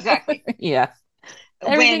 Grandma. Exactly. Yeah.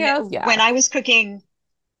 When I was cooking,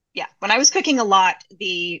 when I was cooking a lot,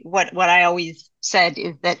 what I always said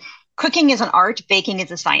is that cooking is an art, baking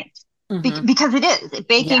is a science. Because it is.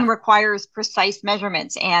 Baking requires precise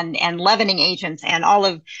measurements and leavening agents and all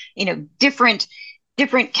of different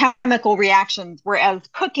chemical reactions, whereas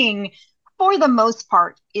cooking, for the most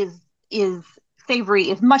part, is savory,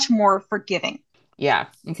 is much more forgiving. Yeah,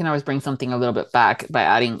 you can always bring something a little bit back by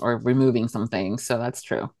adding or removing some things. So that's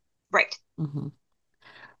true. Right. One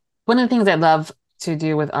of the things I love to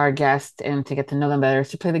do with our guests and to get to know them better is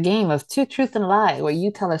to play the game of Two Truths and a Lie, where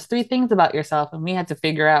you tell us three things about yourself and we had to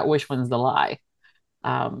figure out which one's the lie.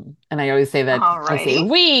 And I always say that I say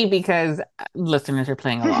we because listeners are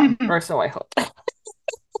playing along, or so I hope.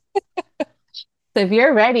 So if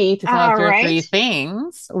you're ready to tell us your three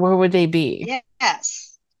things, what would they be?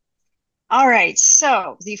 Yes. All right.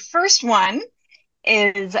 So the first one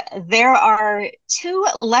is there are two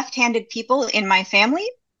left-handed people in my family,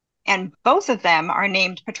 and both of them are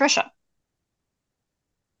named Patricia.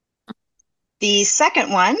 The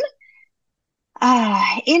second one,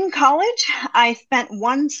 in college, I spent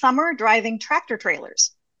one summer driving tractor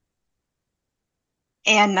trailers.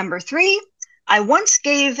 And number three, I once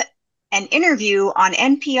gave an interview on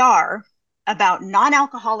NPR about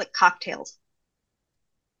non-alcoholic cocktails.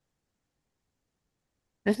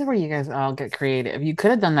 This is where you guys all get creative. You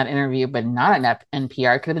could have done that interview, but not at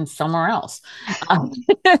NPR. It could have been somewhere else.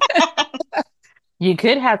 You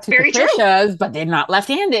could have two Very Patricias, true. but they're not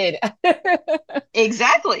left-handed.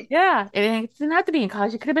 Exactly. Yeah, it didn't have to be in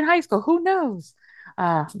college. It could have been high school. Who knows?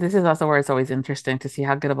 This is also where it's always interesting to see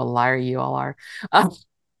how good of a liar you all are. Uh,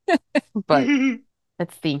 but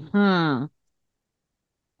let's see. I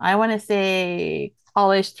want to say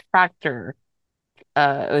polished tractor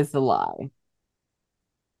is the lie.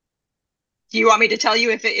 Do you want me to tell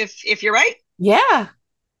you if you're right? Yeah.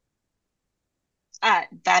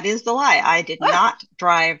 That is the lie. I did Ah, not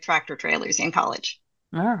drive tractor trailers in college.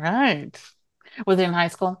 all right. Was it in high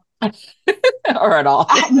school or at all?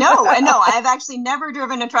 No, I've actually never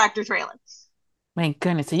driven a tractor trailer. My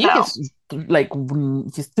goodness. So you So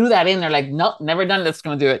just just threw that in there like, nope, never done this,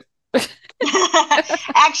 gonna do it.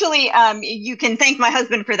 actually, you can thank my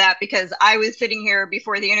husband for that because I was sitting here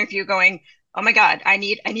before the interview going, "Oh my God, I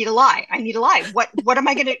need a lie. I need a lie. What am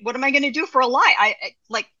I gonna do for a lie?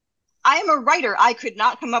 I am a writer. I could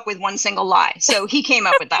not come up with one single lie. So he came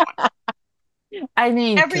up with that one. I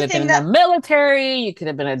mean, you could have been in the military, you could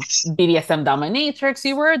have been a BDSM dominatrix,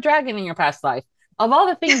 you were a dragon in your past life. Of all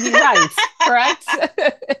the things you write, correct?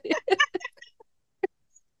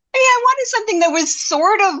 I wanted something that was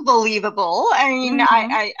sort of believable. I mean,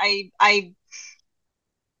 Mhm.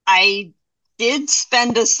 I did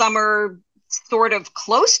spend a summer sort of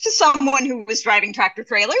close to someone who was driving tractor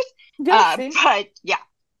trailers. Yeah, see? But yeah.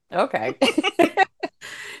 Okay.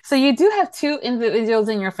 So you do have two individuals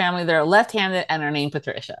in your family that are left-handed and are named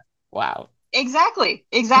Patricia. Wow. Exactly.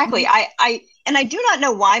 Mhm. I do not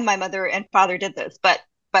know why my mother and father did this, but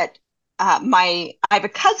I have a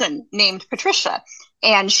cousin named Patricia,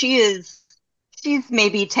 and she's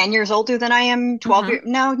maybe 10 years older than I am, 12 Mhm. years.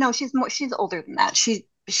 No, she's older than that.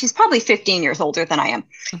 She's probably 15 years older than I am.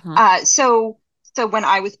 Mhm. So when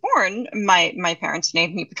I was born, my parents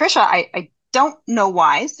named me Patricia. I don't know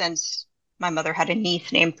why, since my mother had a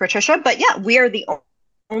niece named Patricia, but yeah, we are the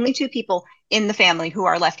only two people in the family who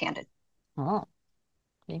are left-handed. Oh,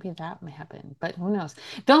 maybe that may happen, but who knows?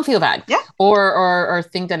 Don't feel bad Yeah. or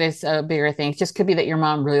think that it's a bigger thing. It just could be that your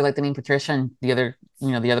mom really liked the name Patricia and the other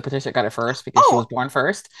Patricia got it first because she was Oh, born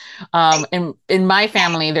first. I, In my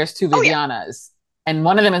family, there's two oh yeah. Vivianas. And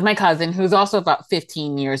one of them is my cousin, who's also about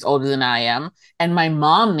 15 years older than I am. And my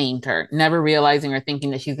mom named her, never realizing or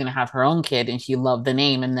thinking that she's going to have her own kid. And she loved the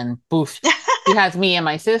name. And then, poof, she has me and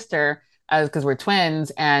my sister because we're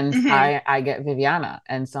twins. And Hmm. I get Viviana.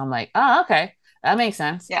 And so I'm like, oh, okay. That makes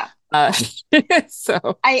sense. Yeah. Uh,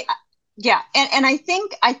 so, I yeah, and I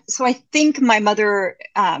think my mother,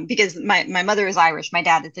 because my mother is Irish, my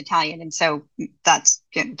dad is Italian, and so that's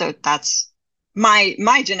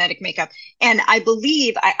my genetic makeup. And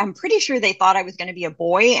I'm pretty sure they thought I was going to be a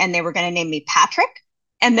boy, and they were going to name me Patrick.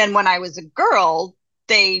 And then when I was a girl,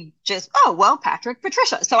 they just, oh well, Patrick,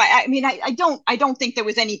 Patricia. So I don't think there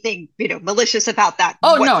was anything malicious about that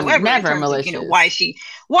oh, no, whatsoever in never terms of malicious.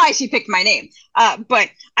 why she picked my name. But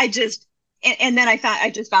I just and then I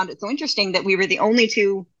just found it so interesting that we were the only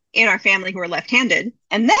two in our family who are left-handed.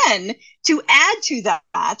 And then to add to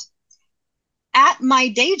that, at my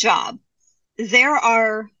day job, there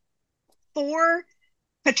are four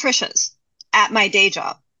Patricias at my day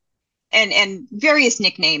job, and various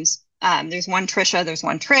nicknames. There's one Trisha, there's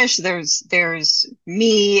one Trish, there's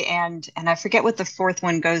me, and I forget what the fourth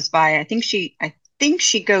one goes by. I think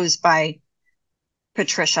she goes by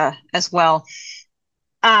Patricia as well.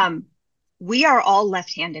 Um, we are all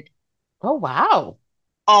left-handed, Oh, wow.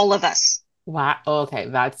 all of us. Wow. Okay,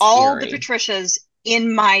 that's All the eerie. Patricias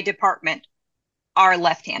in my department are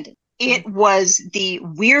left-handed. It was the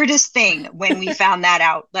weirdest thing when we found that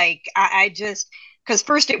out. Like I just because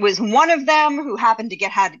first it was one of them who happened to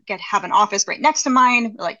have an office right next to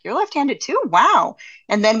mine. We're like, you're left-handed too? Wow.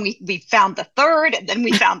 And then we found the third, and then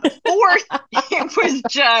we found the fourth. It was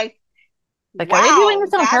just Like, are they doing wow,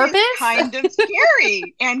 this on that is purpose? kind of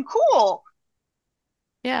scary and cool.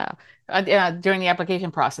 Yeah. Yeah. During the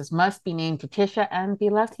application process, must be named Patricia and be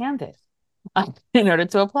left-handed in order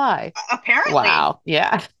to apply. Apparently. Wow.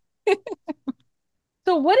 Yeah.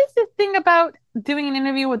 So, what is this thing about doing an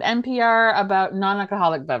interview with NPR about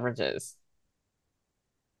non-alcoholic beverages?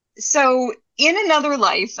 So in another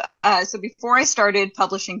life, so before I started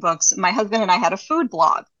publishing books, my husband and I had a food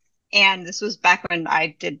blog. And this was back when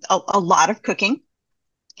I did a lot of cooking.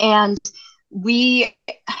 And we,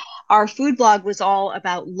 our food blog was all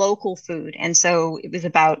about local food. And so it was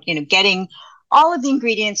about, getting all of the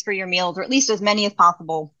ingredients for your meals, or at least as many as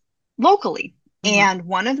possible locally. Hmm. And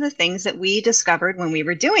one of the things that we discovered when we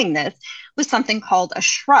were doing this was something called a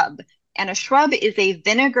shrub. And a shrub is a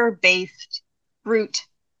vinegar-based fruit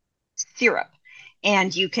syrup.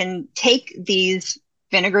 And you can take these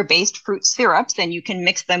vinegar-based fruit syrups, and you can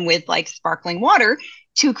mix them with like sparkling water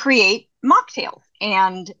to create mocktails.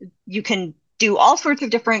 And you can do all sorts of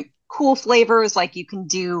different cool flavors, like you can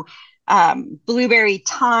do blueberry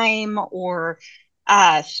thyme or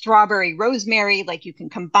strawberry rosemary. Like you can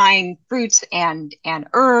combine fruits and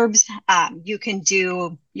herbs. You can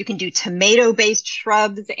do tomato-based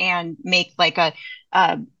shrubs and make like a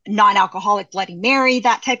non-alcoholic Bloody Mary,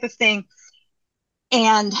 that type of thing.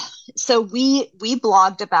 And so we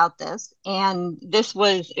blogged about this, and this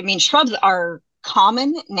was, I mean, shrubs are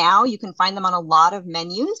common now. You can find them on a lot of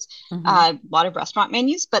menus, a lot of restaurant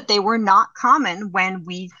menus, but they were not common when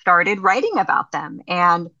we started writing about them.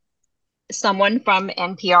 And someone from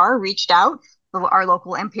NPR reached out, our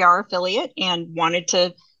local NPR affiliate, and wanted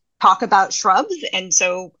to talk about shrubs. And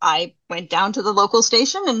so I went down to the local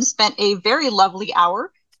station and spent a very lovely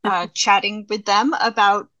hour chatting with them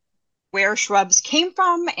about where shrubs came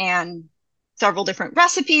from and several different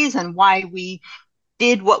recipes and why we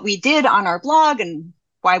did what we did on our blog and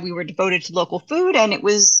why we were devoted to local food. And it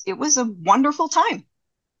was a wonderful time.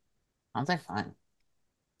 Sounds like fun.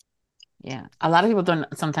 Yeah. A lot of people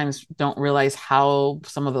sometimes don't realize how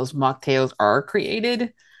some of those mocktails are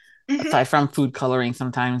created. Aside from food coloring,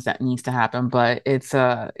 sometimes that needs to happen, but it's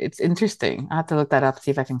interesting. I have to look that up,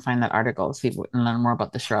 see if I can find that article, see and learn more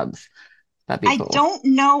about the shrubs. That'd be cool. I don't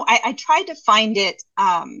know. I tried to find it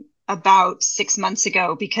about 6 months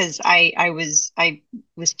ago because I was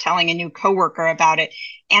telling a new coworker about it,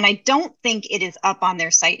 and I don't think it is up on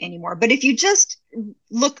their site anymore. But if you just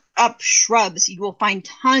look up shrubs, you will find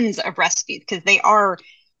tons of recipes because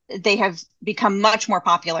they have become much more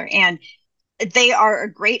popular, and they are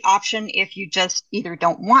a great option if you just either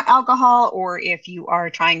don't want alcohol or if you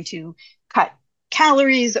are trying to cut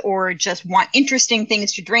calories or just want interesting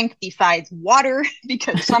things to drink besides water,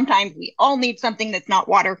 because sometimes we all need something that's not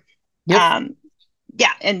water. Yep.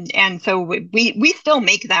 Yeah. And so we still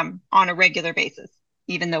make them on a regular basis,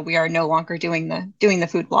 even though we are no longer doing the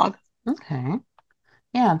food blog. Okay.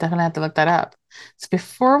 Yeah, definitely have to look that up. So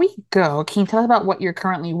before we go, can you tell us about what you're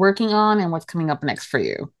currently working on and what's coming up next for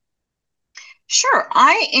you? Sure.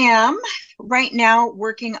 I am right now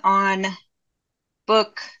working on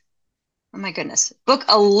book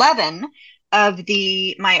 11 of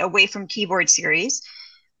my Away from Keyboard series,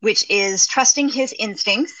 which is Trusting His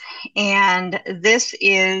Instincts. And this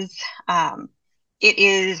is, it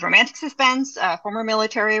is romantic suspense, former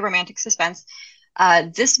military romantic suspense.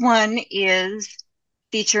 This one is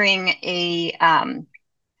featuring a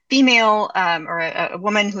female or a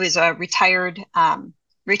woman who is a retired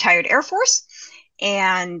Air Force,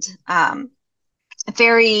 and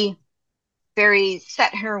very, very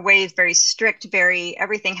set in her ways, very strict,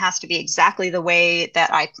 everything has to be exactly the way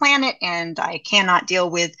that I plan it, and I cannot deal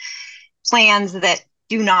with plans that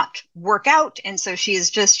do not work out. And so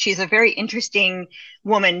she's a very interesting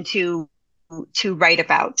woman to write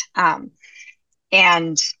about.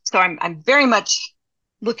 And so I'm very much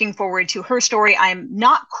looking forward to her story. I'm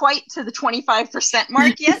not quite to the 25%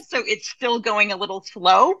 mark yet, so it's still going a little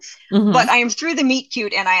slow, but I am through the meet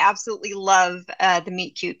cute, and I absolutely love the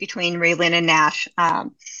meet cute between Raylan and Nash.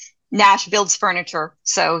 Nash builds furniture,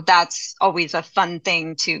 so that's always a fun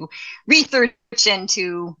thing to research and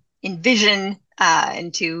to envision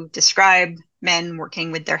and to describe men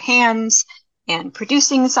working with their hands and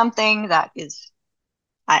producing something that is,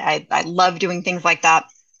 I love doing things like that.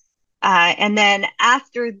 And then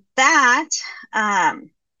after that, I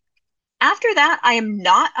am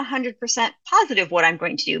not 100% positive what I'm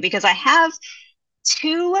going to do, because I have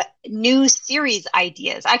 2 new series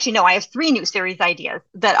ideas. Actually, no, I have 3 new series ideas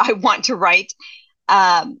that I want to write. 2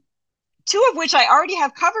 of which I already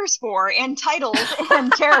have covers for and titles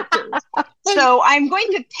and characters. So I'm going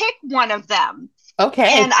to pick one of them.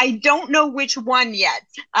 Okay. And I don't know which one yet.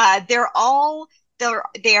 They are all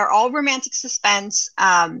romantic suspense.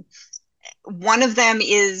 One of them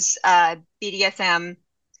is BDSM.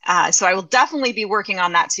 So I will definitely be working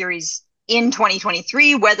on that series in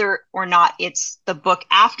 2023, whether or not it's the book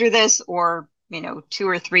after this or, 2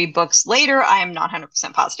 or 3 books later. I am not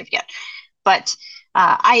 100% positive yet. But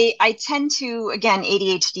I tend to, again,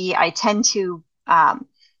 ADHD, I tend to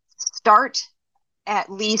start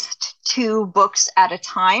at least 2 books at a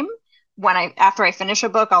time. After I finish a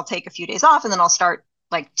book, I'll take a few days off, and then I'll start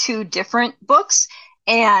like 2 different books.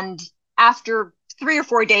 And after 3 or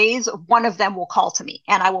 4 days, one of them will call to me,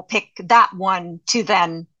 and I will pick that one to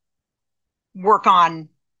then work on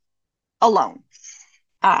alone.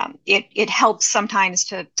 It helps sometimes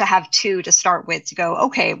to have 2 to start with, to go,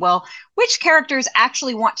 okay, well, which characters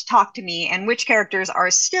actually want to talk to me and which characters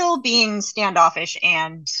are still being standoffish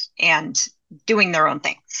and doing their own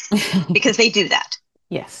thing, because they do that.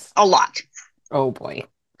 Yes. A lot. Oh boy.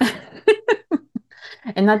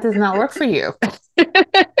 And that does not work for you.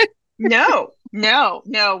 No.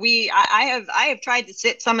 I have tried to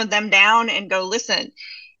sit some of them down and go, listen,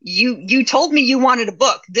 you told me you wanted a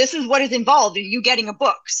book. This is what is involved in you getting a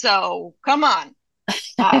book. So come on.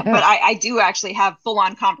 But I do actually have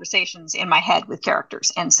full-on conversations in my head with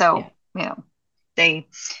characters. And so, they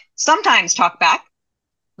sometimes talk back,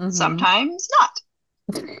 sometimes not.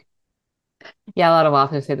 Yeah, a lot of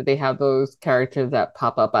authors say that they have those characters that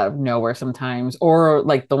pop up out of nowhere sometimes, or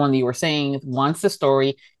like the one that you were saying, once the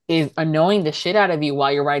story is annoying the shit out of you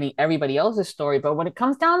while you're writing everybody else's story, but when it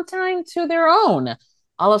comes down time to their own,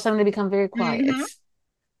 all of a sudden they become very quiet.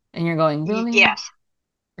 And you're going, really? Yes.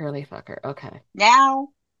 Early fucker. Okay. Now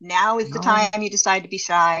is the time you decide to be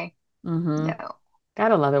shy. No.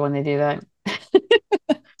 Gotta love it when they do that.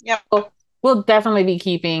 Yep. Well, we'll definitely be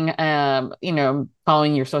keeping,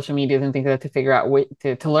 following your social medias and things like that to figure out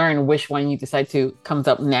to learn which one you decide to comes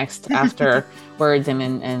up next afterwards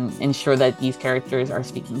and ensure that these characters are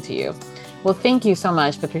speaking to you. Well, thank you so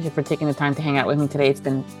much, Patricia, for taking the time to hang out with me today. It's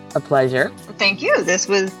been a pleasure. Thank you. This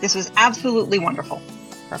was absolutely wonderful.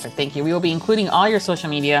 Perfect. Thank you. We will be including all your social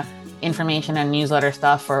media information and newsletter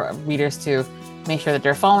stuff for readers to make sure that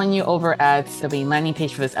they're following you over at the landing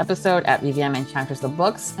page for this episode at Viviana Enchantress of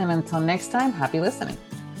Books. And until next time, happy listening.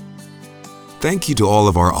 Thank you to all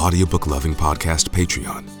of our Audiobook Loving Podcast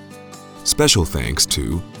Patreon. Special thanks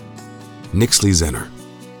to Nixley Zenner,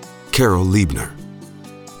 Carol Liebner,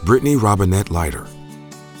 Brittany Robinette Leiter,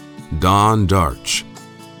 Don Darch,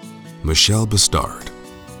 Michelle Bastard,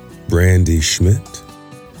 Brandy Schmidt,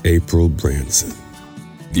 April Branson.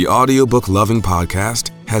 The Audiobook Loving Podcast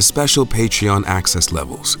has special Patreon access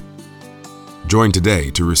levels. Join today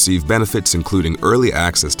to receive benefits including early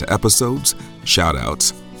access to episodes,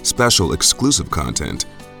 shout-outs, special exclusive content,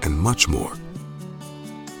 and much more.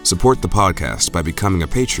 Support the podcast by becoming a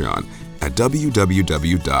Patreon at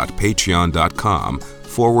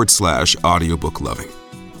www.patreon.com/audiobookloving.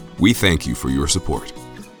 We thank you for your support.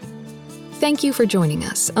 Thank you for joining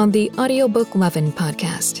us on the Audiobook Lovin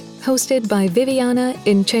podcast, hosted by Viviana,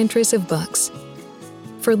 Enchantress of Books.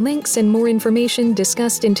 For links and more information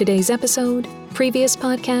discussed in today's episode, previous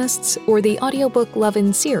podcasts, or the Audiobook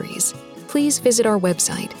Lovin series, please visit our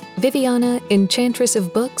website,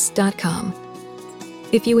 vivianaenchantressofbooks.com.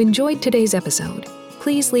 If you enjoyed today's episode,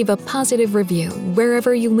 please leave a positive review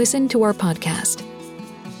wherever you listen to our podcast.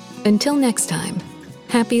 Until next time,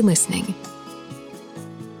 happy listening.